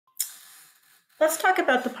Let's talk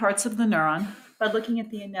about the parts of the neuron by looking at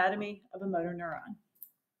the anatomy of a motor neuron.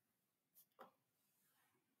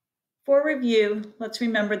 For review, let's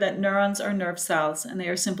remember that neurons are nerve cells, and they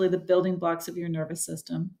are simply the building blocks of your nervous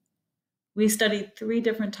system. We studied three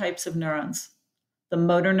different types of neurons: the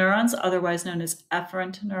motor neurons, otherwise known as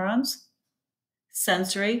efferent neurons;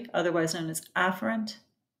 sensory, otherwise known as afferent;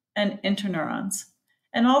 and interneurons.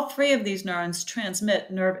 And all three of these neurons transmit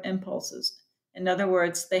nerve impulses. In other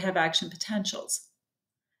words, they have action potentials.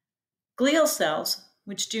 Glial cells,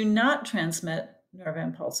 which do not transmit nerve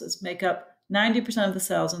impulses, make up 90% of the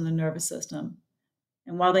cells in the nervous system.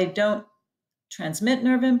 And while they don't transmit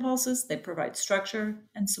nerve impulses, they provide structure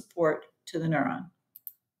and support to the neuron.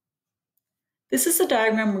 This is the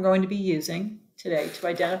diagram we're going to be using today to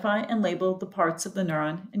identify and label the parts of the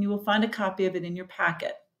neuron, and you will find a copy of it in your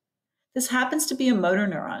packet. This happens to be a motor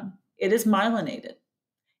neuron. It is myelinated.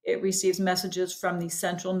 It receives messages from the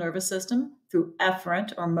central nervous system through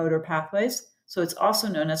efferent or motor pathways, so it's also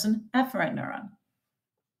known as an efferent neuron.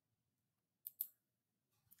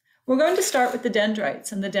 We're going to start with the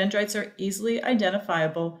dendrites, and the dendrites are easily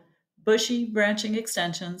identifiable, bushy branching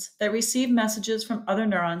extensions that receive messages from other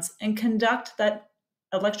neurons and conduct that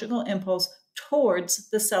electrical impulse towards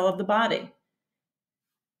the cell of the body.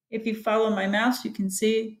 If you follow my mouse, you can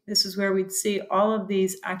see this is where we'd see all of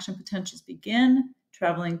these action potentials begin,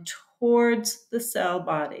 traveling towards the cell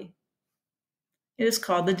body. It is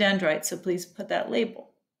called the dendrite, so please put that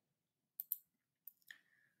label.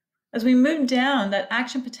 As we move down, that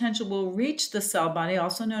action potential will reach the cell body,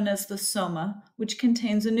 also known as the soma, which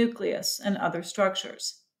contains a nucleus and other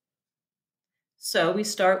structures. So we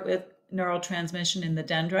start with neural transmission in the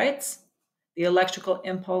dendrites. The electrical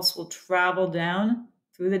impulse will travel down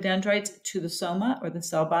through the dendrites to the soma, or the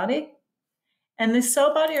cell body. And the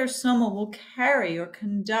cell body or soma will carry or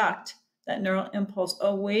conduct that neural impulse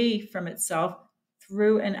away from itself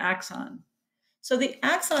through an axon. So the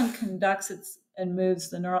axon conducts and moves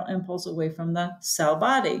the neural impulse away from the cell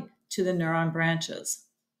body to the neuron branches.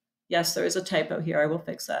 Yes, there is a typo here. I will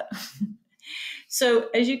fix that. So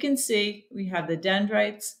as you can see, we have the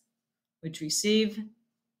dendrites, which receive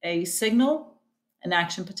a signal. An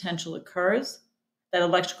action potential occurs. That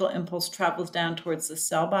electrical impulse travels down towards the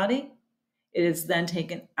cell body. It is then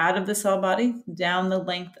taken out of the cell body down the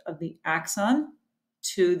length of the axon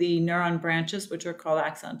to the neuron branches, which are called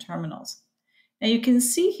axon terminals. Now you can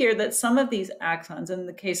see here that some of these axons, in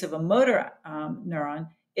the case of a motor neuron,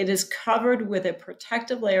 it is covered with a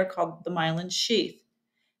protective layer called the myelin sheath.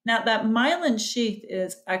 Now that myelin sheath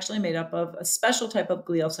is actually made up of a special type of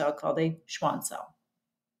glial cell called a Schwann cell.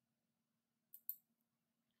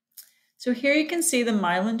 So here you can see the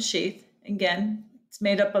myelin sheath. Again, it's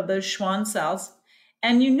made up of those Schwann cells.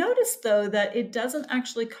 And you notice, though, that it doesn't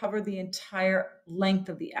actually cover the entire length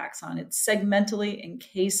of the axon. It segmentally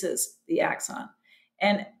encases the axon.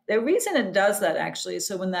 And the reason it does that actually is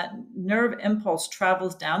so when that nerve impulse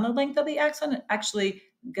travels down the length of the axon, it actually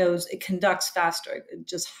it conducts faster. It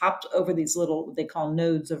just hopped over these little, what they call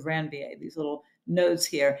nodes of Ranvier, these little nodes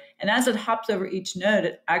here. And as it hops over each node,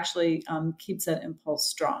 it actually keeps that impulse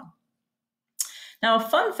strong. Now, a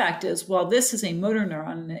fun fact is, while this is a motor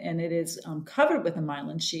neuron and it is covered with a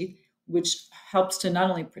myelin sheath, which helps to not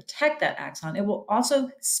only protect that axon, it will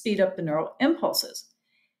also speed up the neural impulses.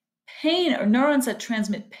 Pain, or neurons that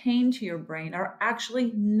transmit pain to your brain, are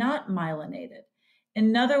actually not myelinated.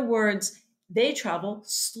 In other words, they travel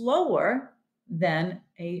slower than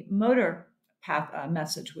a motor path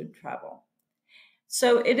message would travel.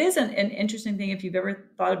 So it is an interesting thing. If you've ever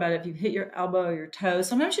thought about it, if you've hit your elbow or your toe,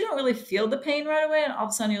 sometimes you don't really feel the pain right away, and all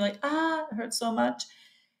of a sudden you're like, it hurts so much.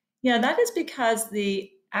 Yeah, that is because the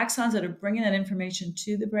axons that are bringing that information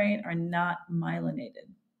to the brain are not myelinated.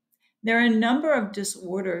 There are a number of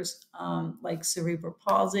disorders like cerebral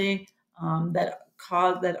palsy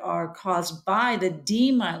that are caused by the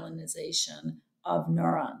demyelinization of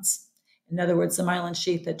neurons. In other words, the myelin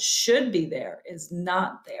sheath that should be there is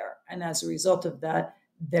not there. And as a result of that,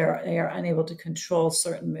 they are unable to control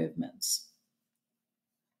certain movements.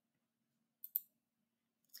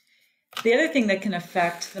 The other thing that can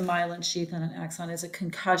affect the myelin sheath on an axon is a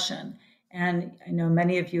concussion. And I know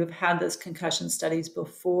many of you have had those concussion studies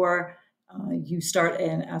before you start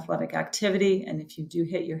an athletic activity. And if you do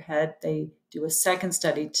hit your head, they do a second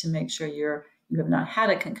study to make sure you have not had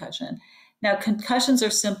a concussion. Now, concussions are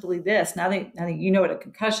simply this. Now that you know what a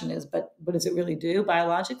concussion is, but what does it really do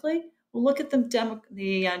biologically? Well, look at the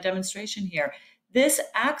demonstration here. This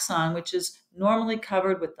axon, which is normally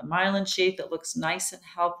covered with the myelin sheath that looks nice and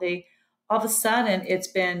healthy, all of a sudden it's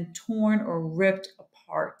been torn or ripped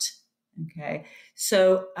apart. Okay,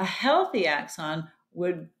 so a healthy axon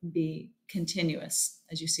would be continuous,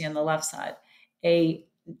 as you see on the left side. A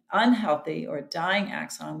unhealthy or dying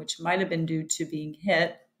axon, which might have been due to being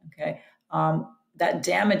hit, okay, that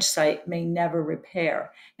damaged site may never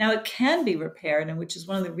repair. Now, it can be repaired, and which is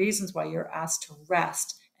one of the reasons why you're asked to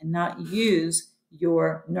rest and not use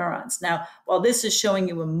your neurons. Now, while this is showing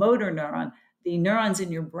you a motor neuron, the neurons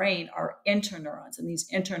in your brain are interneurons, and these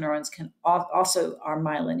interneurons can also are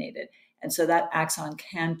myelinated. And so that axon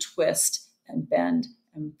can twist and bend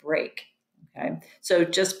and break. Okay, so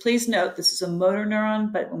just please note this is a motor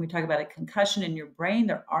neuron, but when we talk about a concussion in your brain,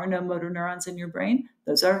 there are no motor neurons in your brain.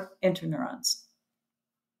 Those are interneurons.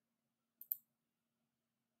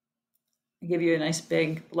 I give you a nice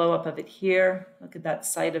big blow up of it here. Look at that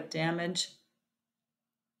site of damage.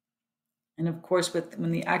 And of course,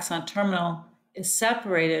 when the axon terminal is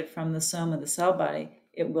separated from the soma, the cell body,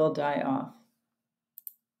 it will die off.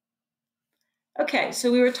 Okay,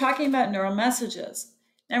 so we were talking about neural messages.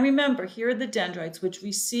 Now remember, here are the dendrites which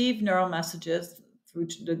receive neural messages,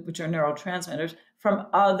 which are neurotransmitters, from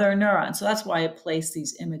other neurons. So that's why I placed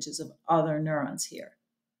these images of other neurons here.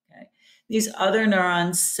 Okay, these other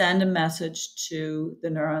neurons send a message to the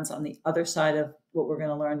neurons on the other side of what we're going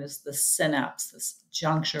to learn is the synapse, this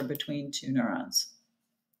juncture between two neurons.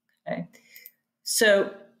 Okay,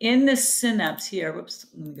 so in this synapse here, whoops,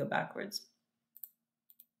 let me go backwards.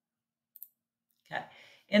 Okay,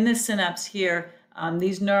 in this synapse here,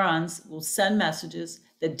 these neurons will send messages.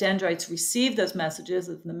 The dendrites receive those messages.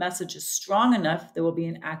 If the message is strong enough, there will be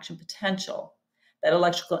an action potential. That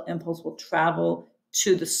electrical impulse will travel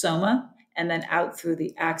to the soma and then out through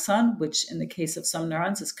the axon, which in the case of some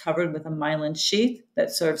neurons is covered with a myelin sheath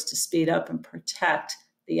that serves to speed up and protect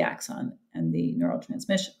the axon and the neural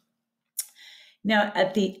transmission. Now,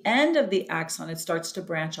 at the end of the axon, it starts to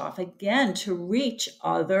branch off again to reach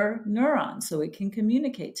other neurons so it can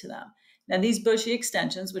communicate to them. Now, these bushy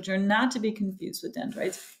extensions, which are not to be confused with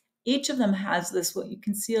dendrites, each of them has this, what you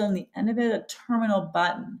can see on the end of it, a terminal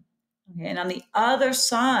button. Okay, and on the other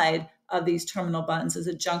side of these terminal buttons is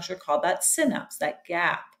a juncture called that synapse, that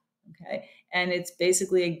gap. Okay, and it's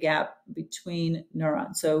basically a gap between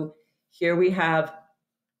neurons. So here we have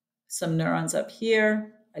some neurons up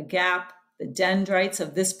here, a gap, the dendrites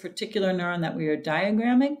of this particular neuron that we are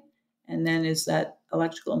diagramming, and then as that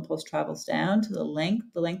electrical impulse travels down to the length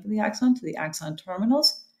of the axon, to the axon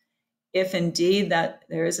terminals. If indeed that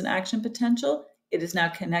there is an action potential, it is now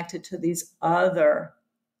connected to these other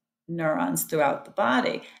neurons throughout the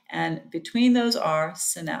body, and between those are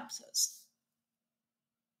synapses.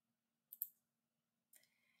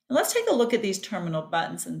 And let's take a look at these terminal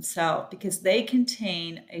buttons themselves because they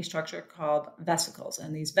contain a structure called vesicles.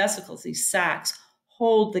 And these vesicles, these sacs,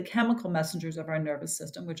 hold the chemical messengers of our nervous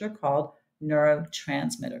system, which are called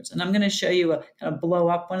neurotransmitters. And I'm going to show you a kind of blow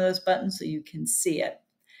up one of those buttons so you can see it.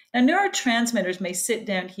 Now, neurotransmitters may sit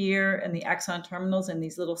down here in the axon terminals in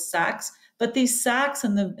these little sacs, but these sacs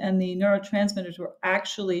and the neurotransmitters were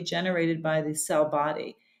actually generated by the cell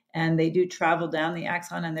body. And they do travel down the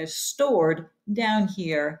axon and they're stored down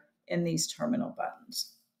here in these terminal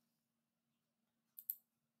buttons.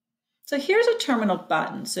 So here's a terminal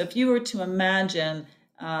button. So if you were to imagine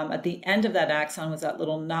at the end of that axon was that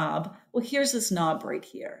little knob, well, here's this knob right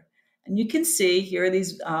here. And you can see here are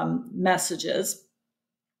these messages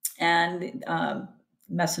and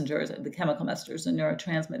messengers, the chemical messengers, the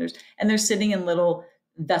neurotransmitters, and they're sitting in little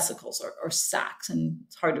vesicles or sacs, and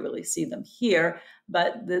it's hard to really see them here,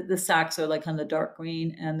 but the sacs are like on the dark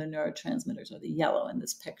green and the neurotransmitters are the yellow in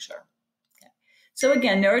this picture. Okay. So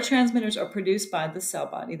again, neurotransmitters are produced by the cell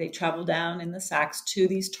body. They travel down in the sacs to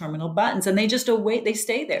these terminal buttons and they just await, they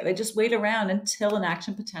stay there. They just wait around until an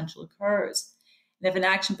action potential occurs. And if an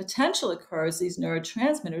action potential occurs, these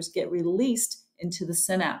neurotransmitters get released into the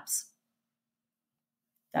synapse.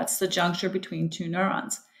 That's the juncture between two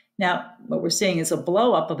neurons. Now, what we're seeing is a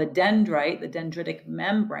blow up of a dendrite, the dendritic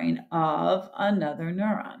membrane of another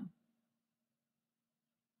neuron.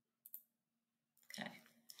 Okay.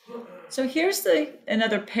 So here's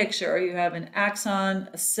another picture. You have an axon,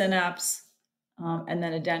 a synapse, and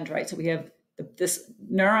then a dendrite. So we have this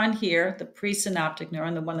neuron here, the presynaptic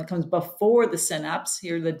neuron, the one that comes before the synapse.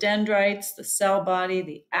 Here are the dendrites, the cell body,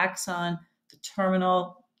 the axon, the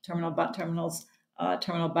terminal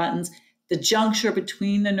buttons, the juncture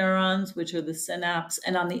between the neurons, which are the synapse,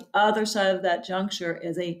 and on the other side of that juncture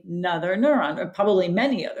is another neuron, or probably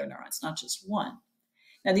many other neurons, not just one.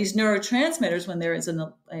 Now, these neurotransmitters, when there is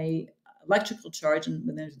an electrical charge and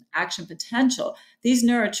when there's an action potential, these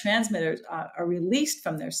neurotransmitters are released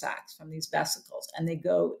from their sacs, from these vesicles, and they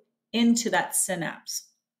go into that synapse.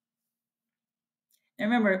 And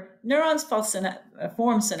remember, neurons form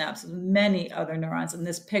synapses with many other neurons. In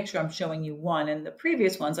this picture, I'm showing you one. In the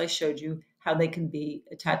previous ones, I showed you how they can be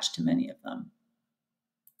attached to many of them.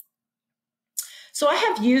 So I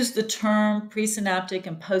have used the term presynaptic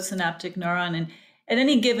and postsynaptic neuron, and at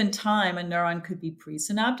any given time, a neuron could be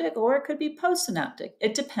presynaptic or it could be postsynaptic.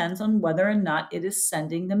 It depends on whether or not it is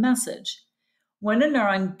sending the message. When a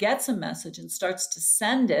neuron gets a message and starts to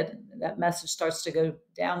send it, that message starts to go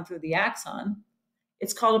down through the axon,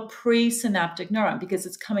 it's called a presynaptic neuron because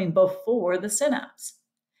it's coming before the synapse.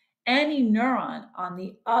 Any neuron on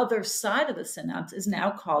the other side of the synapse is now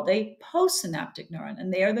called a postsynaptic neuron,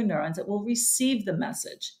 and they are the neurons that will receive the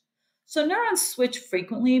message. So neurons switch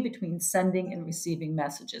frequently between sending and receiving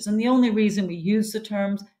messages. And the only reason we use the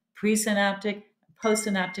terms presynaptic and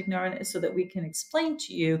postsynaptic neuron is so that we can explain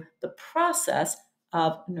to you the process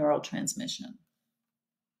of neural transmission.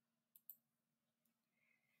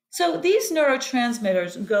 So these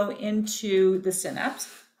neurotransmitters go into the synapse,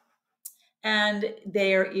 and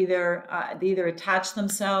they either attach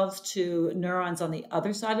themselves to neurons on the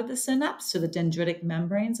other side of the synapse, to the dendritic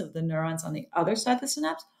membranes of the neurons on the other side of the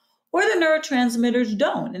synapse, or the neurotransmitters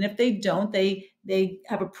don't. And if they don't, they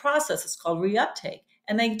have a process that's called reuptake,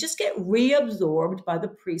 and they just get reabsorbed by the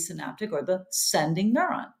presynaptic or the sending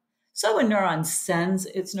neuron. So a neuron sends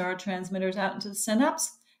its neurotransmitters out into the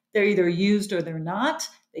synapse. They're either used or they're not.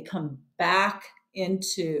 They come back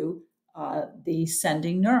into the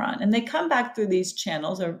sending neuron, and they come back through these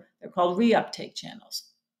channels, or they're called reuptake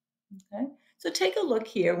channels. Okay, so take a look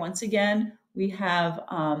here. Once again, we have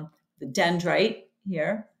the dendrite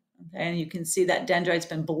here, okay, and you can see that dendrite's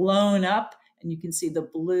been blown up, and you can see the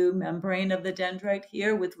blue membrane of the dendrite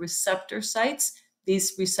here with receptor sites.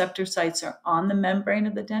 These receptor sites are on the membrane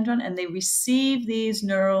of the dendron, and they receive these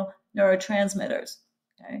neurotransmitters.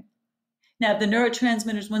 Okay. Now, if the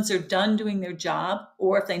neurotransmitters, once they're done doing their job,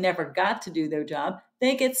 or if they never got to do their job,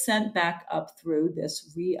 they get sent back up through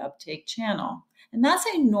this reuptake channel. And that's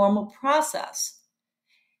a normal process.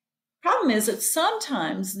 Problem is that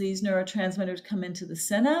sometimes these neurotransmitters come into the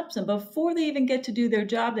synapse, and before they even get to do their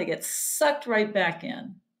job, they get sucked right back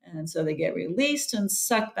in. And so they get released and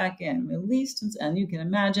sucked back in, released, and you can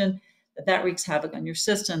imagine that that wreaks havoc on your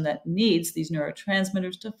system that needs these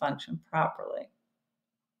neurotransmitters to function properly.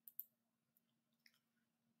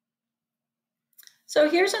 So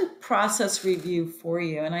here's a process review for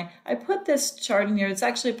you. And I put this chart in here. It's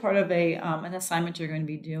actually part of an assignment you're going to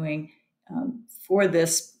be doing for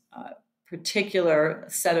this particular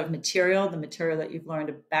set of material, the material that you've learned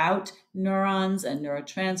about neurons and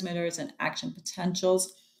neurotransmitters and action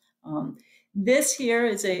potentials. This here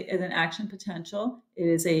is an action potential. It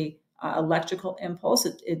is a electrical impulse.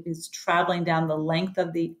 It is traveling down the length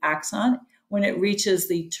of the axon. When it reaches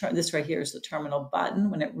this right here is the terminal button.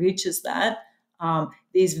 When it reaches that,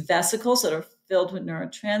 these vesicles that are filled with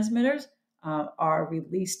neurotransmitters are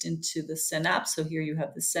released into the synapse. So here you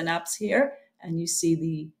have the synapse here, and you see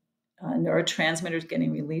the neurotransmitters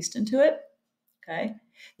getting released into it. Okay.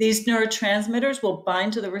 These neurotransmitters will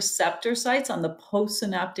bind to the receptor sites on the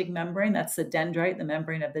postsynaptic membrane. That's the dendrite, the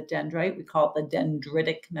membrane of the dendrite. We call it the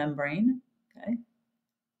dendritic membrane. Okay.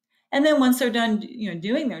 And then once they're done,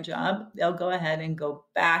 doing their job, they'll go ahead and go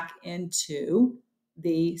back into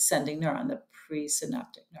the sending neuron, the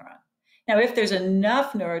presynaptic neuron. Now, if there's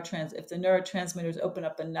enough if the neurotransmitters open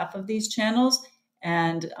up enough of these channels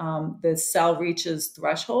and the cell reaches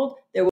threshold, there will